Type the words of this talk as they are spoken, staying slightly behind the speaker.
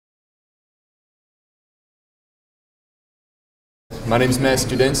My name is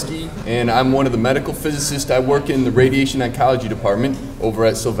Studenski, and I'm one of the medical physicists. I work in the radiation oncology department over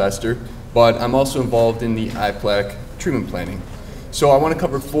at Sylvester, but I'm also involved in the plaque treatment planning. So I want to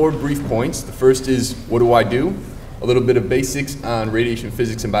cover 4 brief points. The first is, what do I do? A little bit of basics on radiation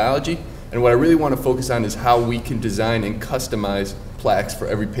physics and biology, and what I really want to focus on is how we can design and customize plaques for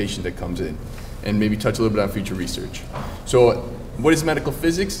every patient that comes in, and maybe touch a little bit on future research. So what is medical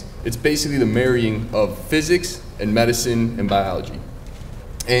physics? It's basically the marrying of physics and medicine and biology.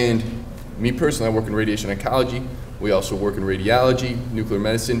 And me personally, I work in radiation oncology. We also work in radiology, nuclear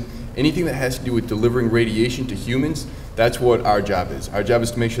medicine. Anything that has to do with delivering radiation to humans, that's what our job is. Our job is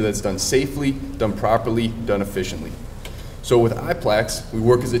to make sure that's done safely, done properly, done efficiently. So with plaques, we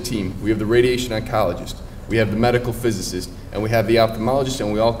work as a team. We have the radiation oncologist, we have the medical physicist, and we have the ophthalmologist,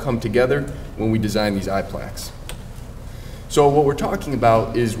 and we all come together when we design these plaques. So what we're talking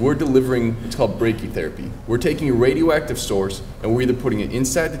about is we're delivering, it's called brachytherapy. We're taking a radioactive source and we're either putting it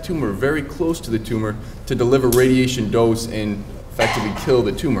inside the tumor or very close to the tumor to deliver radiation dose and effectively kill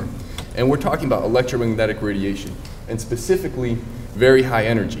the tumor. And we're talking about electromagnetic radiation, and specifically very high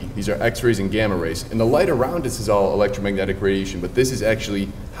energy. These are X-rays and gamma rays. And the light around us is all electromagnetic radiation, but this is actually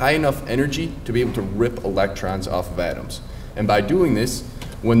high enough energy to be able to rip electrons off of atoms. And by doing this,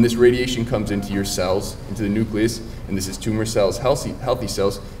 when this radiation comes into your cells, into the nucleus, and this is tumor cells, healthy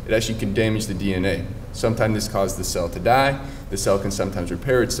cells, it actually can damage the DNA. Sometimes this causes the cell to die. The cell can sometimes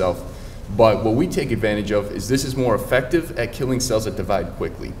repair itself. But what we take advantage of is this is more effective at killing cells that divide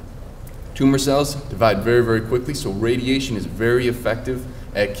quickly. Tumor cells divide very, very quickly, so radiation is very effective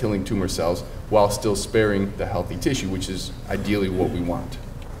at killing tumor cells while still sparing the healthy tissue, which is ideally what we want.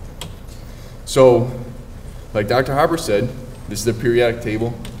 So, like Dr. Haber said, this is the periodic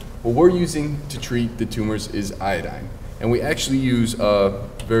table. What we're using to treat the tumors is iodine. And we actually use a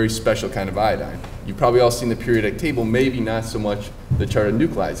very special kind of iodine. You've probably all seen the periodic table, maybe not so much the chart of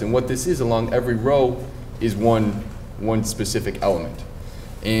nuclides. And what this is, along every row is one specific element.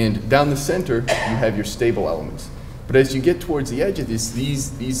 And down the center, you have your stable elements. But as you get towards the edge of this,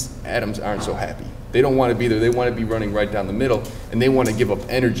 these atoms aren't so happy. They don't want to be there. They want to be running right down the middle, and they want to give up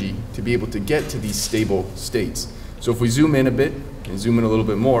energy to be able to get to these stable states. So if we zoom in a bit and zoom in a little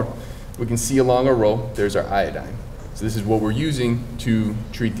bit more, we can see along a row, there's our iodine. So this is what we're using to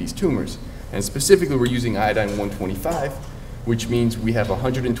treat these tumors. And specifically, we're using iodine 125, which means we have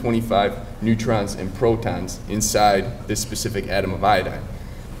 125 neutrons and protons inside this specific atom of iodine.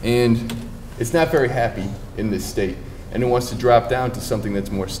 And it's not very happy in this state, and it wants to drop down to something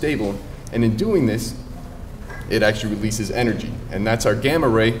that's more stable. And in doing this, it actually releases energy. And that's our gamma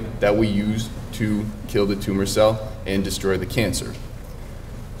ray that we use to kill the tumor cell and destroy the cancer.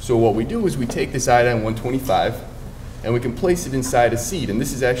 So what we do is we take this iodine 125 and we can place it inside a seed. And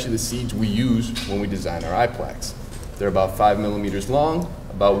this is actually the seeds we use when we design our plaques. They're about 5 millimeters long,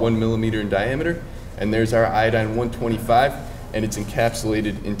 about 1 millimeter in diameter. And there's our iodine 125, and it's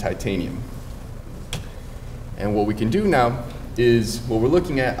encapsulated in titanium. And what we can do now is, what we're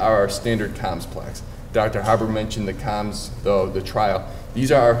looking at are our standard COMS plaques. Dr. Haber mentioned the COMS, the trial.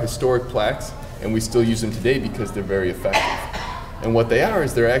 These are our historic plaques, and we still use them today because they're very effective. And what they are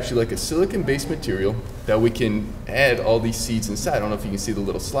is they're actually like a silicon-based material that we can add all these seeds inside. I don't know if you can see the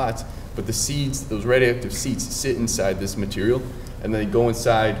little slots, but the seeds, those radioactive seeds, sit inside this material, and then they go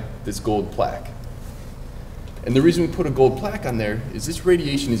inside this gold plaque. And the reason we put a gold plaque on there is this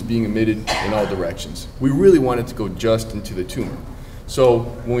radiation is being emitted in all directions. We really want it to go just into the tumor. So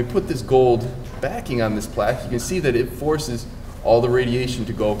when we put this gold backing on this plaque, you can see that it forces all the radiation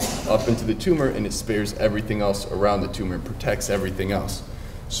to go up into the tumor, and it spares everything else around the tumor and protects everything else.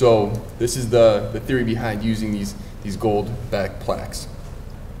 So this is the theory behind using these gold backed plaques.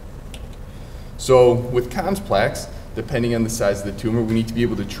 So with COMS plaques, depending on the size of the tumor, we need to be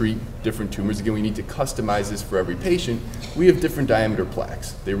able to treat different tumors. Again, we need to customize this for every patient. We have different diameter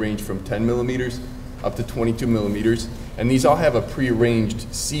plaques. They range from 10 millimeters up to 22 millimeters, and these all have a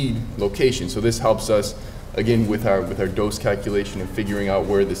prearranged seed location. So this helps us, again, with our dose calculation and figuring out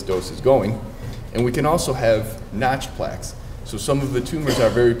where this dose is going. And we can also have notch plaques. So some of the tumors are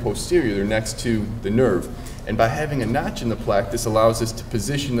very posterior, they're next to the nerve. And by having a notch in the plaque, this allows us to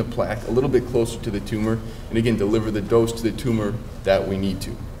position the plaque a little bit closer to the tumor, and again, deliver the dose to the tumor that we need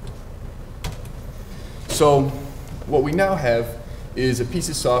to. So what we now have is a piece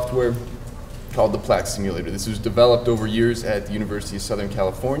of software called the Plaque Simulator. This was developed over years at the University of Southern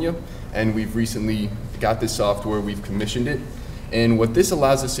California, and we've recently got this software, we've commissioned it. And what this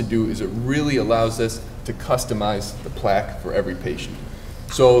allows us to do is it really allows us to customize the plaque for every patient.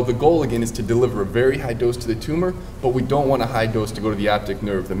 So the goal again is to deliver a very high dose to the tumor, but we don't want a high dose to go to the optic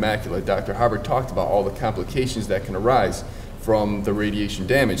nerve, the macula. Dr. Haber talked about all the complications that can arise from the radiation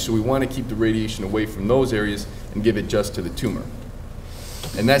damage. So we want to keep the radiation away from those areas and give it just to the tumor.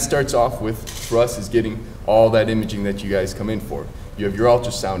 And that starts off with, for us, is getting all that imaging that you guys come in for. You have your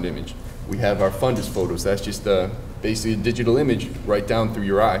ultrasound image. We have our fundus photos. That's just basically a digital image right down through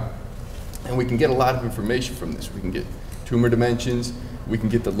your eye. And we can get a lot of information from this. We can get tumor dimensions. We can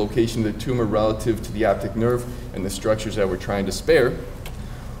get the location of the tumor relative to the optic nerve and the structures that we're trying to spare.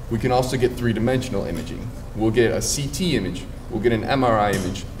 We can also get three-dimensional imaging. We'll get a CT image. We'll get an MRI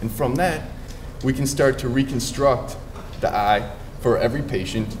image. And from that, we can start to reconstruct the eye for every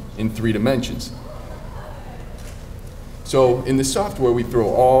patient in 3 dimensions. So in the software, we throw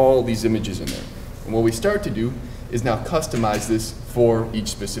all these images in there. And what we start to do is now customize this for each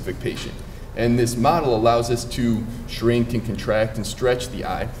specific patient. And this model allows us to shrink and contract and stretch the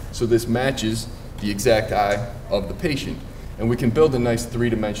eye so this matches the exact eye of the patient. And we can build a nice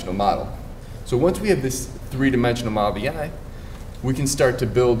 3-dimensional model. So once we have this 3-dimensional model of the eye, we can start to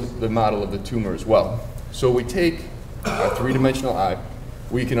build the model of the tumor as well. So we take our 3-dimensional eye,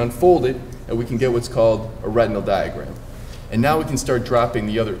 we can unfold it, and we can get what's called a retinal diagram. And now we can start dropping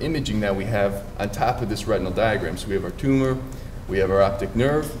the other imaging that we have on top of this retinal diagram. So we have our tumor, we have our optic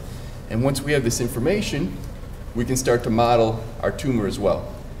nerve, and once we have this information, we can start to model our tumor as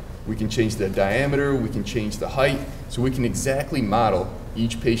well. We can change the diameter, we can change the height, so we can exactly model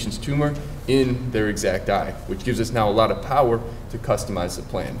each patient's tumor in their exact eye, which gives us now a lot of power to customize the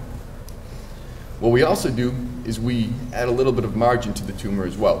plan. What we also do is we add a little bit of margin to the tumor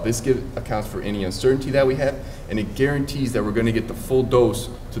as well. This accounts for any uncertainty that we have, and it guarantees that we're going to get the full dose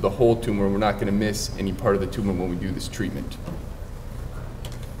to the whole tumor, and we're not going to miss any part of the tumor when we do this treatment.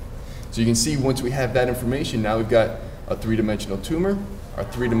 So you can see once we have that information, now we've got a 3-dimensional tumor, our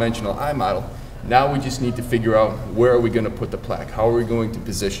 3-dimensional eye model. Now we just need to figure out where are we going to put the plaque, how are we going to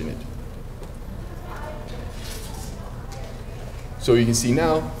position it. So you can see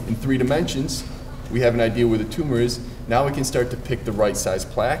now in 3 dimensions, we have an idea where the tumor is. Now we can start to pick the right size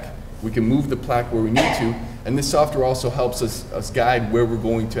plaque. We can move the plaque where we need to, and this software also helps us guide where we're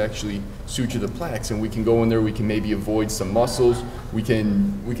going to actually suture the plaques, and we can go in there, we can maybe avoid some muscles. We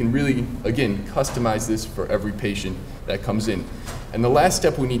can really, again, customize this for every patient that comes in. And the last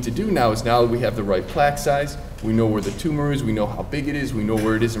step we need to do now is, now that we have the right plaque size, we know where the tumor is, we know how big it is, we know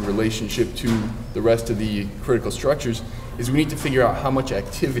where it is in relationship to the rest of the critical structures, is we need to figure out how much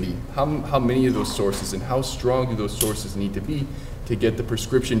activity, how many of those sources, and how strong do those sources need to be to get the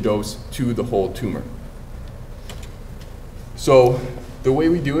prescription dose to the whole tumor. So the way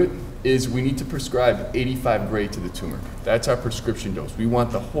we do it is we need to prescribe 85 gray to the tumor. That's our prescription dose. We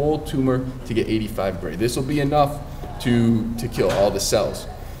want the whole tumor to get 85 gray. This will be enough to kill all the cells.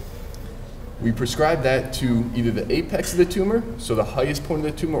 We prescribe that to either the apex of the tumor, so the highest point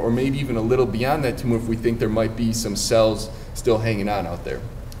of the tumor, or maybe even a little beyond that tumor if we think there might be some cells still hanging on out there.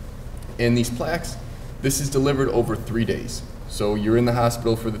 And these plaques, this is delivered over 3 days. So you're in the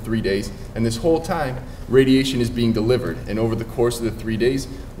hospital for the 3 days, and this whole time, radiation is being delivered. And over the course of the 3 days,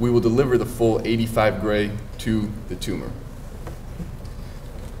 we will deliver the full 85 gray to the tumor.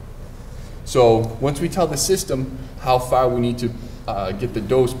 So once we tell the system how far we need to get the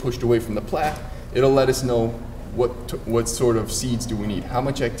dose pushed away from the plaque, it'll let us know what sort of seeds do we need, how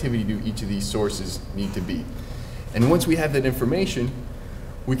much activity do each of these sources need to be. And once we have that information,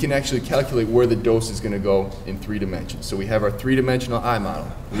 we can actually calculate where the dose is going to go in 3 dimensions. So we have our 3-dimensional eye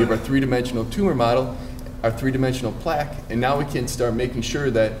model, we have our 3-dimensional tumor model, our 3-dimensional plaque, and now we can start making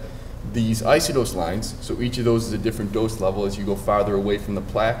sure that these isodose lines, so each of those is a different dose level. As you go farther away from the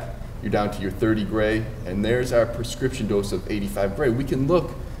plaque, you're down to your 30 gray, and there's our prescription dose of 85 gray. We can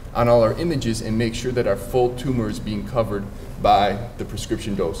look on all our images and make sure that our full tumor is being covered by the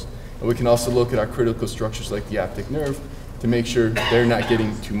prescription dose. And we can also look at our critical structures like the optic nerve to make sure they're not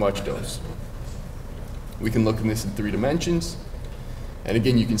getting too much dose. We can look at this in 3 dimensions. And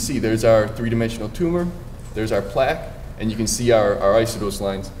again, you can see there's our 3-dimensional tumor, there's our plaque, and you can see our isodose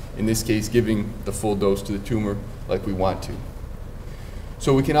lines, in this case giving the full dose to the tumor like we want to.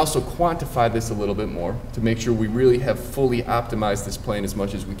 So we can also quantify this a little bit more to make sure we really have fully optimized this plan as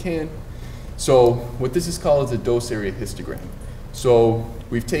much as we can. So what this is called is a dose area histogram. So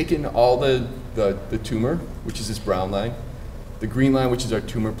we've taken all the tumor, which is this brown line, the green line, which is our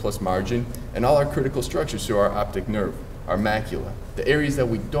tumor plus margin, and all our critical structures, so our optic nerve, our macula, the areas that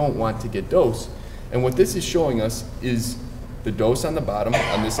we don't want to get dose. And what this is showing us is the dose on the bottom,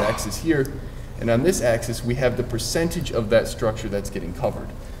 on this axis here, and on this axis we have the percentage of that structure that's getting covered.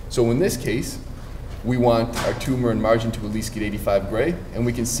 So in this case, we want our tumor and margin to at least get 85 gray, and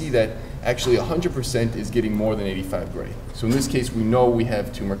we can see that actually 100% is getting more than 85 gray. So in this case, we know we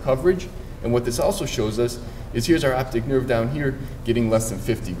have tumor coverage, and what this also shows us is here's our optic nerve down here getting less than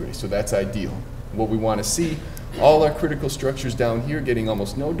 50 gray, so that's ideal. What we want to see, all our critical structures down here getting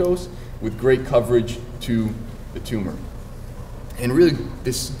almost no dose with great coverage to the tumor. And really,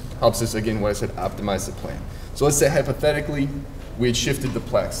 this helps us, again, what I said, optimize the plan. So let's say hypothetically, we had shifted the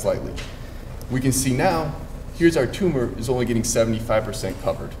plaque slightly. We can see now, here's our tumor is only getting 75%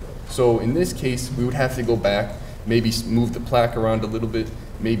 covered. So in this case, we would have to go back, maybe move the plaque around a little bit,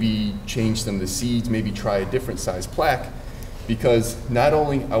 maybe change some of the seeds, maybe try a different size plaque, because not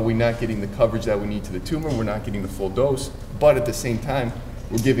only are we not getting the coverage that we need to the tumor, we're not getting the full dose, but at the same time,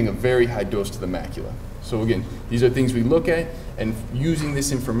 we're giving a very high dose to the macula. So again, these are things we look at, and using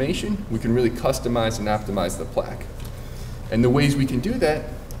this information, we can really customize and optimize the plaque. And the ways we can do that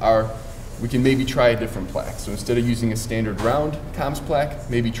are, we can maybe try a different plaque. So instead of using a standard round comms plaque,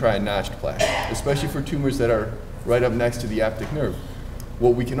 maybe try a notched plaque, especially for tumors that are right up next to the optic nerve.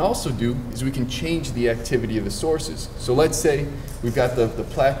 What we can also do is we can change the activity of the sources. So let's say we've got the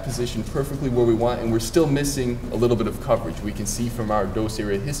plaque positioned perfectly where we want, and we're still missing a little bit of coverage. We can see from our dose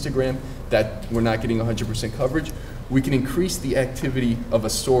area histogram that we're not getting 100% coverage. We can increase the activity of a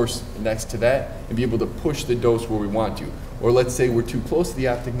source next to that and be able to push the dose where we want to. Or let's say we're too close to the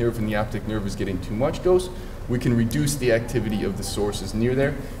optic nerve and the optic nerve is getting too much dose. We can reduce the activity of the sources near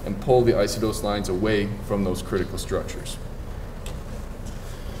there and pull the isodose lines away from those critical structures.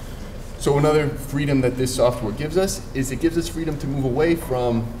 So another freedom that this software gives us is it gives us freedom to move away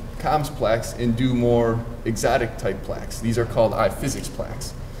from comms plaques and do more exotic type plaques. These are called eye physics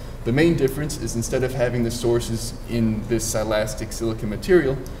plaques. The main difference is instead of having the sources in this silastic silicon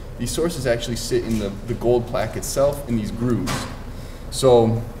material, these sources actually sit in the gold plaque itself in these grooves.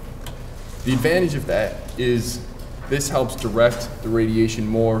 So the advantage of that is this helps direct the radiation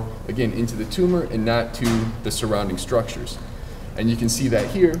more, again, into the tumor and not to the surrounding structures. And you can see that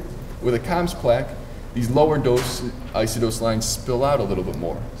here. With a comms plaque, these lower dose isodose lines spill out a little bit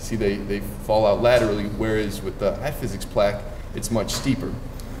more. See, they fall out laterally, whereas with the eye physics plaque, it's much steeper.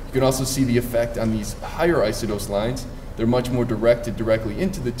 You can also see the effect on these higher isodose lines. They're much more directed directly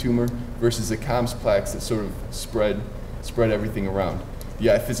into the tumor versus the comms plaques that sort of spread everything around. The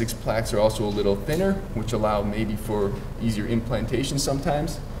eye physics plaques are also a little thinner, which allow maybe for easier implantation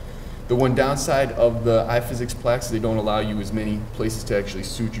sometimes. The one downside of the eye physics plaques is they don't allow you as many places to actually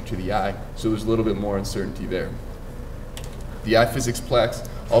suture to the eye, so there's a little bit more uncertainty there. The eye physics plaques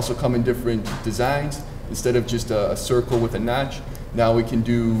also come in different designs. Instead of just a circle with a notch, now we can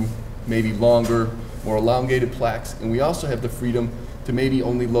do maybe longer, more elongated plaques, and we also have the freedom to maybe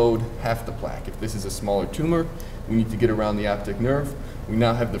only load half the plaque. If this is a smaller tumor, we need to get around the optic nerve, we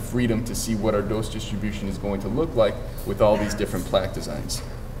now have the freedom to see what our dose distribution is going to look like with all these different plaque designs.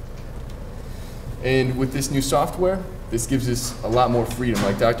 And with this new software, this gives us a lot more freedom.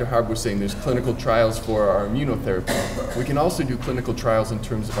 Like Dr. Harb was saying, there's clinical trials for our immunotherapy. We can also do clinical trials in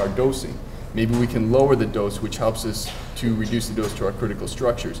terms of our dosing. Maybe we can lower the dose, which helps us to reduce the dose to our critical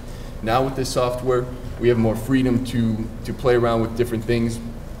structures. Now with this software, we have more freedom to play around with different things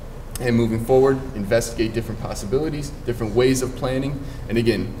and moving forward, investigate different possibilities, different ways of planning. And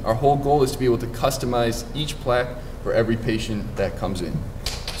again, our whole goal is to be able to customize each plaque for every patient that comes in.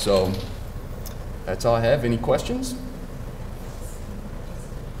 So that's all I have. Any questions?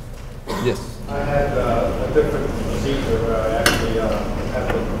 Yes? I had a different procedure where I actually had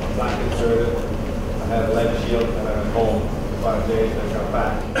the plaque inserted. I had a lead shield and I went home for 5 days and I got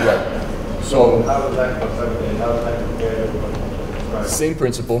back. Right. So how does that go 7 days? How does that compare to what? Same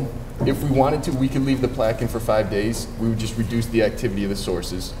principle. If we wanted to, we could leave the plaque in for 5 days. We would just reduce the activity of the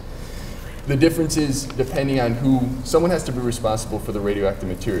sources. The difference is depending on who, someone has to be responsible for the radioactive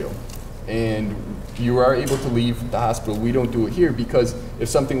material. And you are able to leave the hospital. We don't do it here because if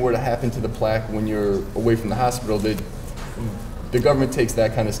something were to happen to the plaque when you're away from the hospital, the government takes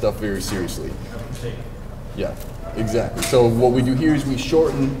that kind of stuff very seriously. Yeah, exactly. So what we do here is we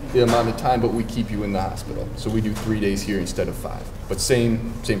shorten the amount of time, but we keep you in the hospital. So we do 3 days here instead of 5, but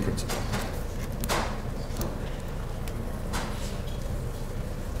same principle.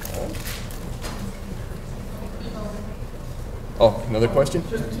 Oh, another question?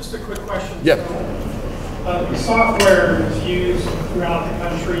 Just a quick question. Yeah. The software is used throughout the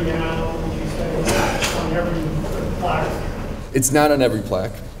country now. Would you say it's on every plaque? It's not on every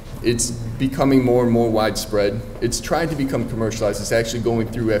plaque. It's becoming more and more widespread. It's trying to become commercialized. It's actually going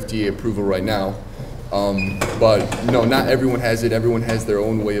through FDA approval right now. But no, not everyone has it. Everyone has their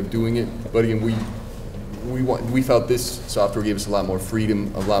own way of doing it. But again, we felt this software gave us a lot more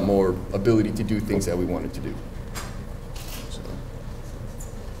freedom, a lot more ability to do things that we wanted to do.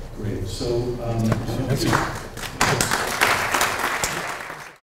 Great. So